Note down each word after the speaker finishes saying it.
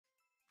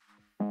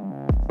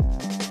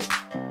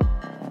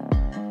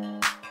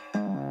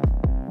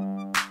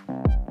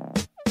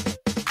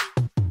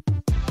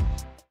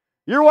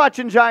You're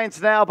watching Giants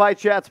Now by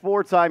Chat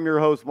Sports. I'm your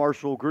host,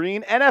 Marshall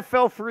Green.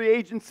 NFL free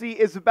agency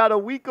is about a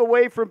week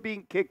away from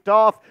being kicked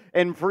off,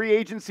 and free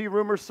agency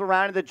rumors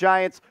surrounding the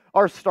Giants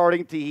are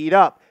starting to heat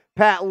up.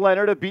 Pat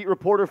Leonard, a beat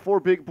reporter for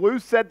Big Blue,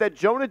 said that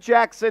Jonah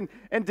Jackson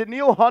and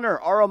Danielle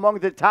are among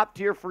the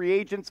top-tier free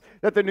agents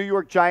that the New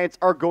York Giants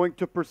are going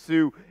to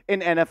pursue in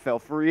NFL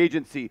free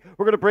agency.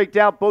 We're going to break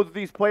down both of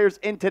these players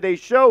in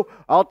today's show.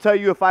 I'll tell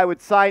you if I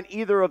would sign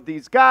either of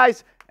these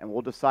guys, and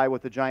we'll decide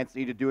what the Giants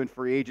need to do in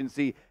free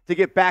agency to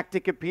get back to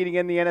competing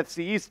in the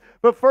NFC East.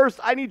 But first,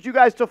 I need you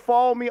guys to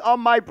follow me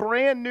on my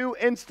brand new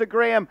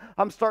Instagram.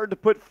 I'm starting to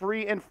put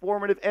free,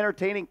 informative,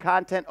 entertaining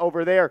content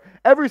over there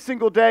every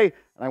single day,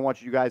 and I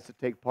want you guys to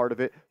take part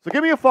of it. So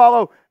give me a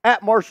follow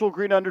at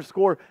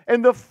 @MarshallGreen_.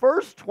 And the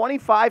first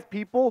 25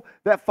 people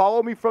that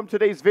follow me from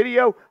today's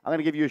video, I'm going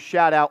to give you a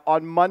shout out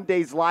on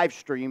Monday's live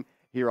stream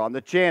here on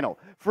the channel.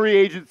 Free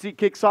agency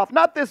kicks off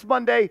not this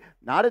Monday,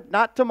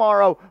 not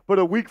tomorrow, but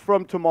a week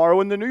from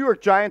tomorrow. And the New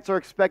York Giants are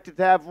expected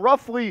to have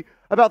roughly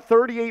about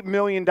 $38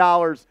 million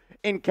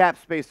in cap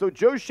space. So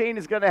Joe Schoen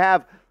is going to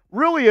have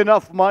really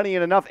enough money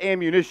and enough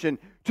ammunition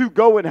to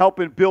go and help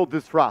and build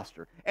this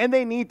roster. And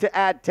they need to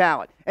add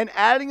talent. And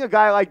adding a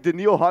guy like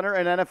Danielle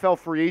in NFL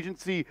free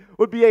agency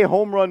would be a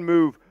home run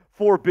move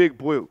for Big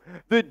Blue.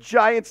 The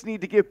Giants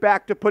need to get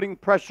back to putting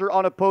pressure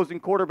on opposing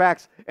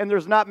quarterbacks, and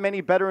there's not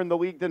many better in the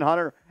league than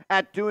Hunter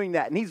at doing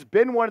that. And he's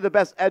been one of the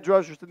best edge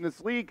rushers in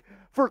this league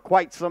for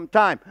quite some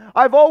time.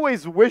 I've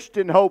always wished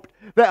and hoped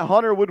that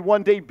Hunter would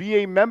one day be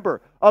a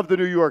member of the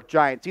New York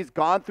Giants. He's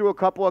gone through a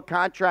couple of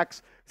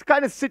contracts,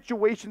 kind of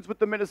situations with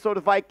the Minnesota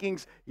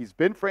Vikings. He's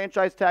been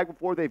franchise tagged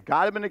before. They've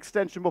got him an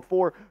extension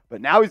before,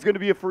 but now he's going to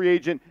be a free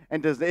agent,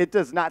 and it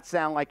does not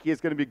sound like he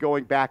is going to be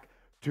going back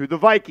to the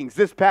Vikings.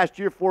 This past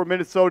year for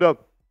Minnesota,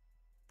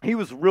 he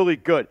was really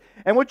good.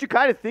 And what you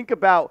kind of think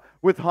about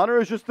with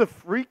Hunter is just the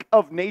freak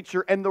of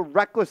nature and the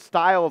reckless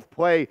style of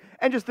play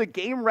and just the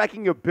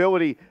game-wrecking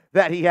ability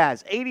that he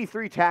has.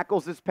 83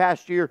 tackles this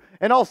past year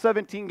in all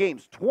 17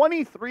 games.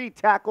 23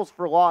 tackles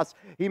for loss.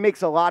 He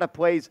makes a lot of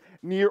plays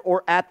near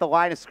or at the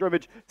line of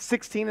scrimmage.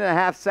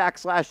 16.5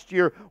 sacks last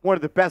year, one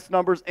of the best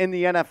numbers in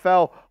the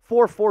NFL.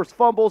 4 forced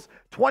fumbles,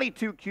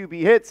 22 QB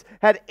hits,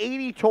 had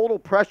 80 total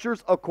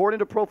pressures according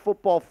to Pro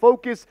Football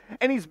Focus,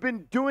 and he's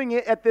been doing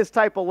it at this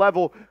type of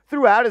level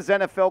throughout his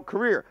NFL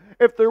career.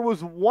 If there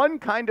was one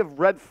kind of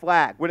red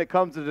flag when it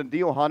comes to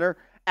Danielle Hunter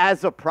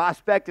as a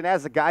prospect and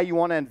as a guy you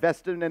want to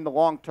invest in the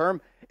long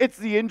term, it's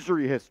the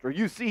injury history.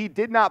 You see, he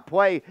did not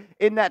play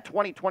in that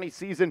 2020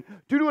 season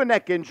due to a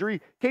neck injury,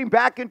 came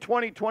back in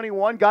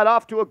 2021, got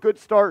off to a good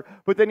start,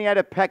 but then he had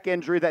a pec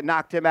injury that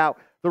knocked him out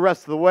the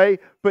rest of the way.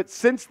 But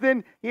since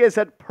then, he has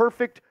had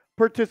perfect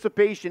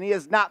participation. He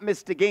has not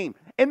missed a game.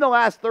 In the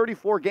last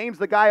 34 games,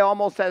 the guy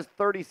almost has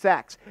 30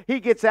 sacks. He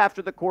gets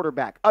after the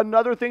quarterback.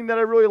 Another thing that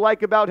I really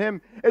like about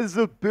him is his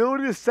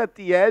ability to set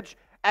the edge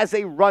as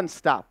a run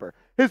stopper.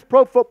 His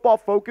Pro Football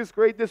Focus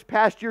grade this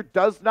past year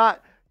does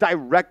not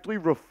directly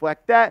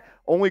reflect that,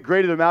 only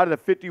graded him out at a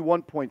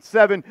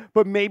 51.7,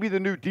 but maybe the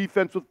new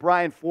defense with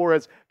Brian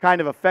Flores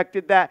kind of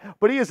affected that.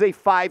 But he is a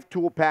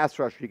 5-tool pass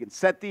rusher. He can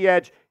set the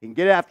edge, he can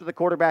get after the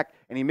quarterback,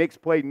 and he makes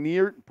plays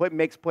near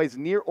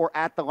or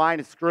at the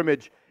line of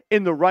scrimmage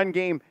in the run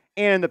game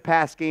and in the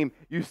pass game.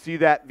 You see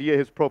that via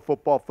his Pro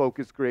Football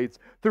Focus grades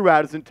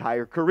throughout his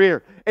entire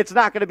career. It's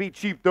not going to be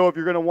cheap, though, if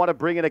you're going to want to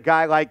bring in a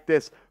guy like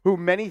this, who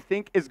many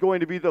think is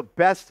going to be the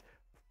best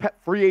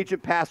free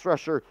agent pass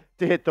rusher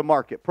to hit the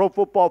market. Pro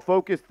Football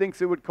Focus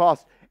thinks it would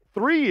cost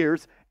 3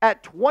 years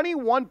at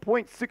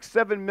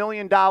 $21.67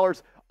 million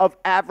of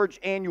average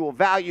annual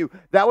value.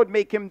 That would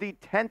make him the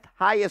 10th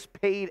highest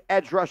paid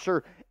edge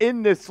rusher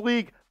in this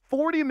league.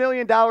 $40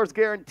 million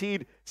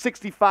guaranteed,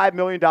 $65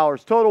 million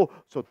total.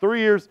 So 3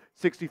 years,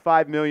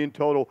 $65 million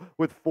total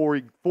with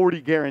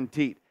 40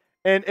 guaranteed.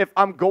 And if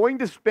I'm going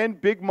to spend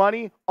big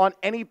money on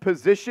any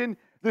position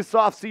this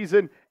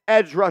offseason,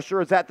 edge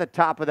rusher is at the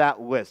top of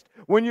that list.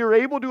 When you're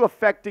able to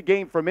affect a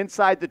game from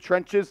inside the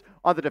trenches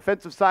on the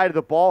defensive side of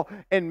the ball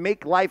and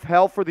make life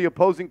hell for the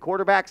opposing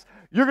quarterbacks,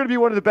 you're going to be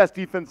one of the best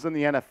defenses in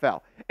the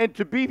NFL. And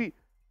to be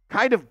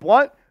kind of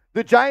blunt,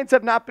 the Giants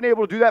have not been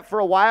able to do that for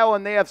a while,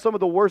 and they have some of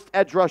the worst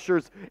edge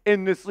rushers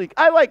in this league.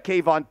 I like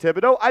Kayvon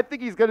Thibodeau. I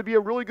think he's going to be a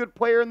really good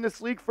player in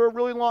this league for a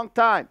really long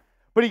time.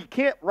 But he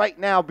can't right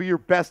now be your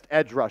best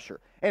edge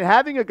rusher. And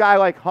having a guy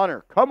like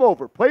Hunter come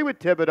over, play with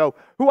Thibodeau,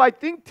 who I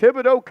think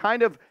Thibodeau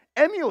kind of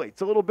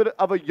emulates a little bit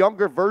of a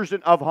younger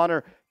version of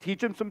Hunter,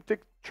 teach him some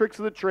tricks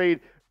of the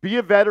trade, be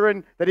a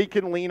veteran that he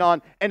can lean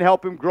on, and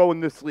help him grow in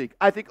this league.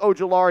 I think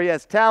Ojulari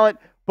has talent,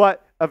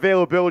 but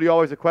availability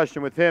always a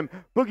question with him.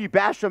 Boogie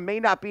Basham may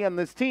not be on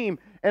this team,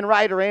 and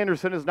Ryder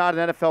Anderson is not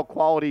an NFL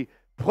quality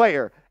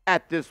player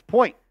at this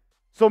point.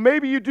 So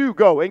maybe you do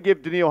go and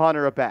give Danielle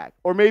Hunter a bag.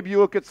 Or maybe you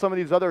look at some of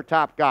these other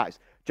top guys.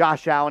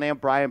 Josh Allen and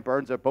Brian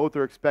Burns, that both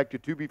are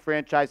expected to be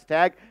franchise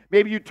tag.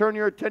 Maybe you turn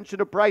your attention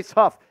to Bryce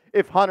Huff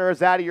if Hunter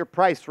is out of your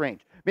price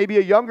range. Maybe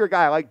a younger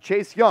guy like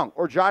Chase Young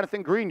or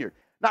Jonathan Greenard.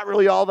 Not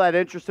really all that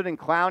interested in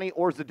Clowney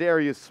or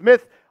Zadarius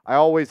Smith. I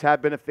always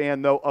have been a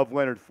fan, though, of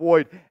Leonard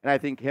Floyd, and I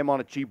think him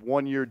on a cheap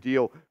one-year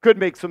deal could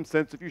make some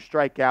sense if you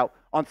strike out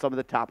on some of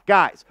the top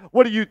guys.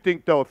 What do you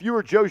think, though? If you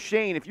were Joe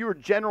Schoen, if you were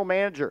general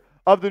manager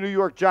of the New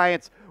York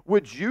Giants,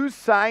 would you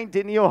sign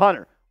Danielle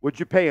Hunter? Would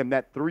you pay him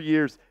that 3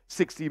 years,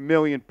 $60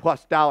 million+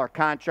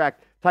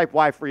 contract? Type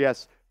Y for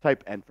yes,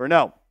 type N for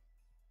no.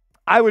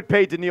 I would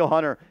pay Danielle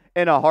Hunter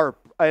in a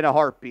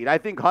heartbeat. I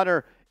think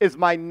Hunter is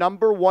my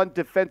number one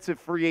defensive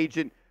free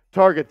agent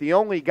target. The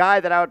only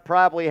guy that I would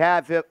probably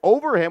have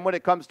over him when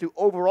it comes to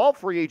overall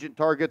free agent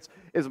targets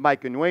is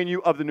Mike Onwenu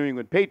of the New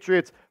England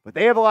Patriots, but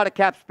they have a lot of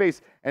cap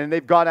space, and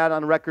they've gone out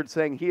on record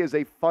saying he is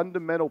a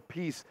fundamental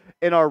piece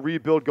in our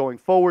rebuild going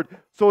forward,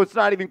 so it's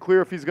not even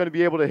clear if he's going to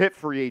be able to hit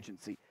free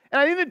agency. And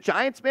I think the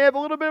Giants may have a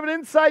little bit of an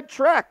inside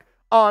track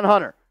on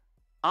Hunter.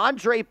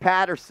 Andre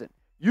Patterson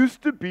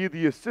used to be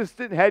the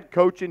assistant head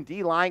coach and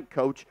D-line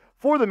coach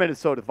for the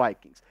Minnesota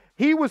Vikings.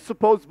 He was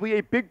supposedly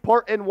a big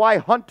part in why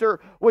Hunter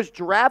was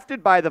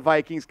drafted by the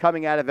Vikings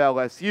coming out of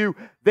LSU.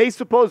 They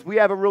supposedly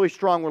have a really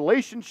strong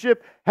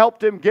relationship,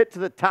 helped him get to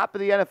the top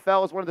of the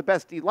NFL as one of the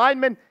best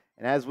D-linemen.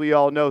 And as we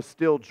all know,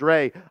 still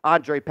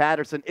Andre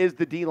Patterson is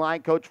the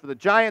D-line coach for the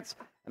Giants,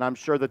 and I'm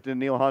sure that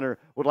Danielle Hunter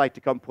would like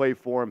to come play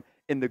for him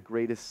in the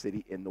greatest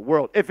city in the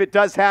world. If it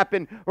does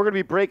happen, we're going to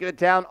be breaking it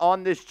down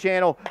on this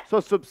channel, so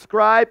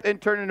subscribe and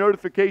turn your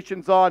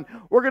notifications on.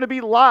 We're going to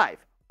be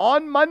live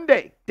on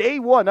Monday, day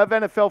one of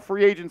NFL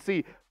free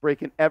agency,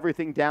 breaking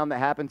everything down that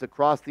happens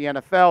across the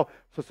NFL.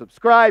 So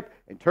subscribe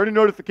and turn your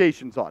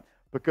notifications on,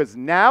 because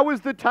now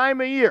is the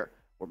time of year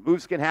where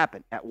moves can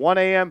happen at 1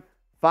 a.m.,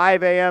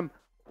 5 a.m.,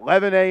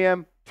 11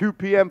 a.m., 2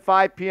 p.m.,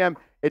 5 p.m.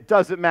 It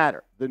doesn't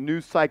matter. The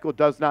news cycle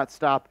does not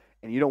stop,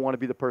 and you don't want to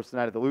be the person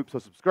out of the loop. So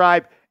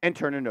subscribe and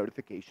turn your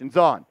notifications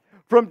on.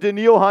 From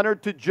Danielle Hunter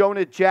to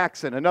Jonah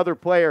Jackson, another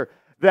player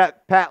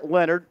that Pat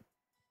Leonard,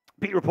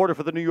 beat reporter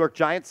for the New York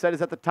Giants, said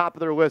is at the top of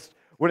their list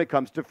when it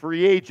comes to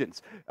free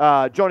agents.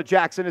 Jonah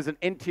Jackson is an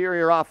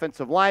interior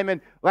offensive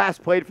lineman,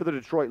 last played for the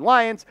Detroit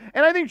Lions,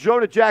 and I think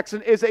Jonah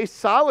Jackson is a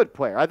solid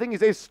player. I think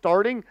he's a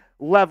starting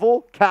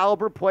level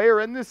caliber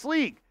player in this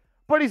league,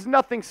 but he's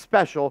nothing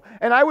special,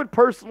 and I would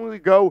personally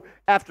go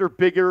after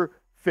bigger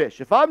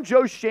fish. If I'm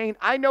Joe Schoen,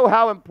 I know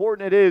how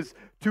important it is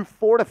to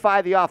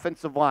fortify the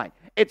offensive line.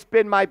 It's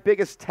been my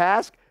biggest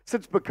task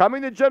since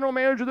becoming the general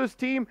manager of this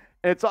team,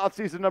 and it's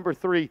offseason number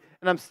 3,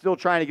 and I'm still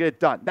trying to get it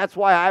done. That's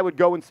why I would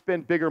go and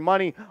spend bigger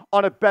money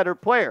on a better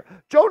player.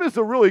 Jonah's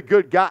a really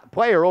good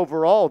player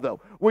overall, though.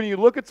 When you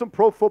look at some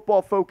Pro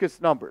Football Focus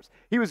numbers,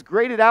 he was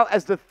graded out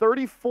as the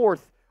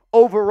 34th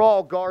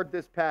overall guard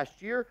this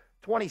past year,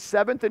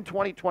 27th in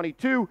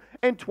 2022,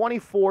 and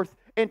 24th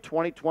in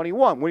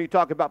 2021. When you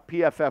talk about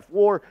PFF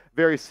WAR,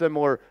 very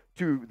similar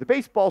to the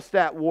baseball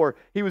stat WAR,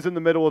 he was in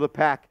the middle of the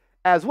pack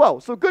as well.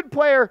 So good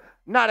player,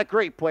 not a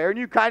great player, and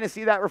you kind of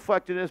see that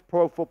reflected in his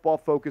Pro Football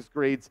Focus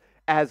grades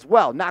as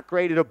well. Not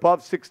graded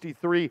above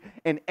 63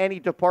 in any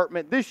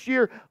department this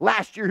year.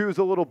 Last year he was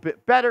a little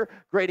bit better,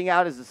 grading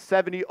out as a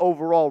 70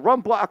 overall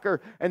run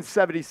blocker and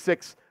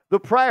 76 the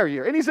prior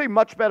year. And he's a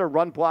much better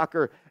run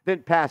blocker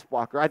than pass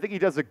blocker. I think he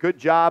does a good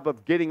job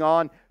of getting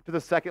on to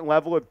the second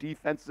level of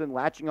defenses and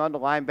latching on to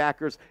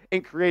linebackers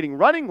and creating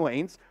running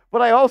lanes,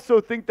 but I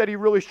also think that he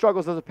really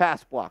struggles as a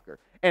pass blocker.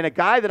 And a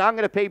guy that I'm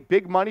going to pay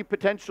big money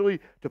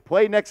potentially to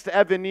play next to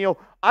Evan Neal,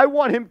 I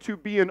want him to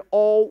be an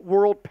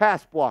all-world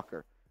pass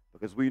blocker,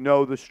 because we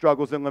know the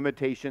struggles and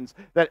limitations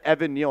that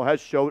Evan Neal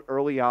has showed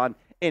early on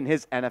in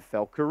his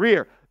NFL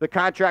career. The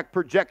contract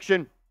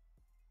projection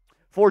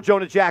for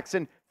Jonah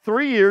Jackson,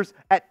 3 years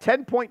at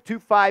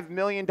 $10.25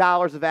 million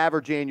of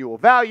average annual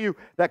value.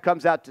 That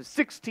comes out to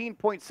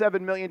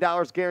 $16.7 million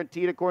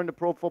guaranteed according to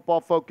Pro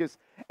Football Focus,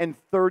 and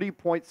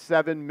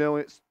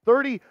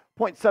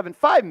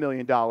 $30.75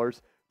 million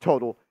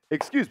total.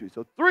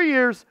 So 3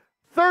 years,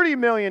 $30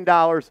 million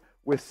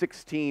with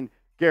 16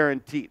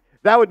 guaranteed.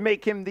 That would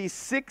make him the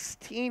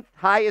 16th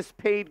highest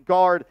paid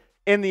guard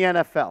in the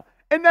NFL.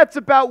 And that's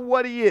about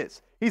what he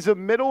is. He's a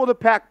middle of the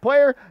pack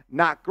player,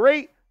 not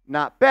great,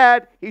 not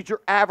bad. He's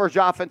your average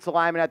offensive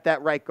lineman at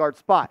that right guard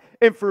spot.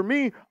 And for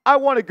me, I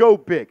want to go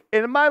big.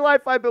 And in my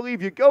life, I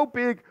believe you go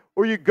big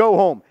or you go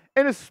home.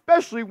 And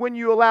especially when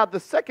you allowed the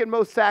second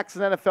most sacks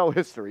in NFL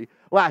history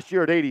last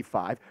year at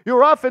 85.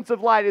 Your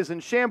offensive line is in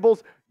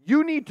shambles.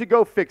 You need to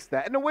go fix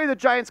that. And the way the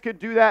Giants could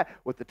do that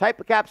with the type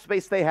of cap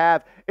space they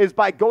have is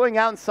by going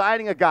out and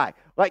signing a guy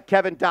like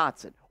Kevin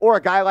Dotson or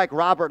a guy like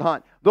Robert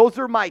Hunt. Those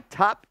are my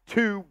top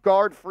 2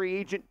 guard free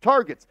agent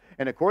targets.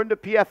 And according to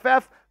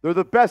PFF, they're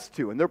the best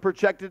 2. And they're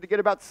projected to get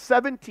about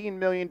 $17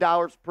 million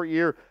per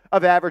year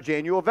of average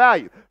annual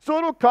value. So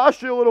it'll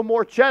cost you a little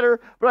more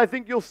cheddar, but I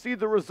think you'll see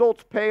the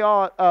results pay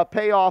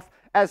off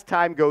as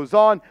time goes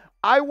on.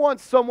 I want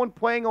someone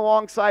playing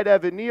alongside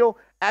Evan Neal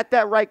at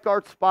that right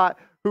guard spot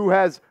who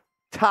has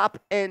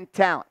top-end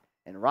talent.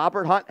 And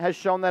Robert Hunt has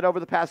shown that over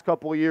the past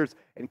couple of years.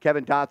 And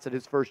Kevin Dotson,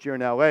 his first year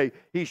in L.A.,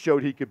 he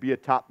showed he could be a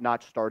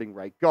top-notch starting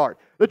right guard.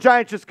 The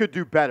Giants just could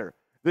do better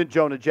than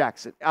Jonah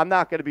Jackson. I'm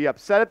not going to be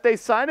upset if they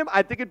sign him.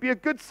 I think it'd be a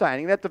good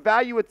signing. At the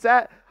value it's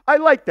at, I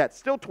like that.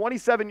 Still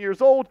 27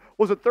 years old,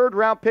 was a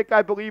third-round pick,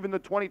 I believe, in the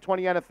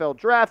 2020 NFL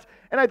Draft,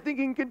 and I think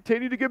he can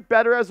continue to get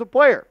better as a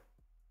player.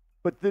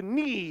 But the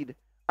need,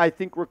 I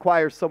think,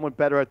 requires someone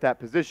better at that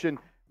position.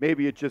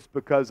 Maybe it's just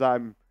because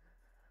I'm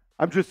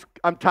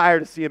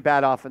tired of seeing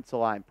bad offensive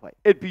line play.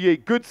 It'd be a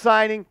good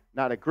signing,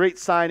 not a great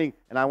signing,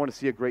 and I want to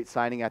see a great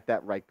signing at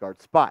that right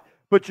guard spot.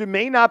 But you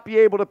may not be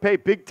able to pay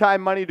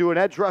big-time money to an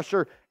edge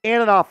rusher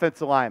and an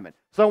offensive lineman.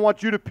 So I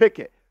want you to pick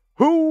it.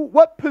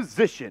 What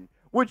position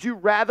would you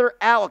rather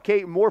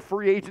allocate more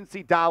free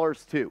agency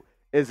dollars to?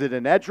 Is it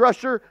an edge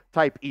rusher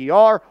type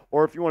ER,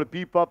 or if you want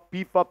to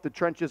beef up the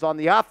trenches on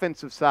the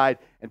offensive side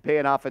and pay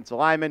an offensive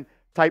lineman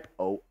type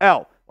OL?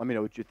 Let me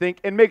know what you think,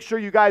 and make sure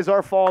you guys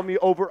are following me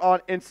over on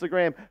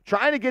Instagram,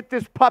 trying to get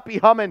this puppy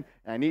humming,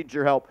 and I need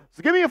your help.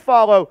 So give me a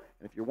follow,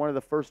 and if you're one of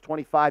the first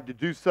 25 to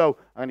do so,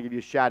 I'm going to give you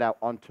a shout-out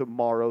on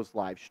tomorrow's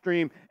live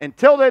stream.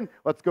 Until then,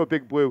 let's go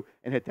Big Blue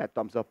and hit that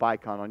thumbs up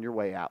icon on your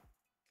way out.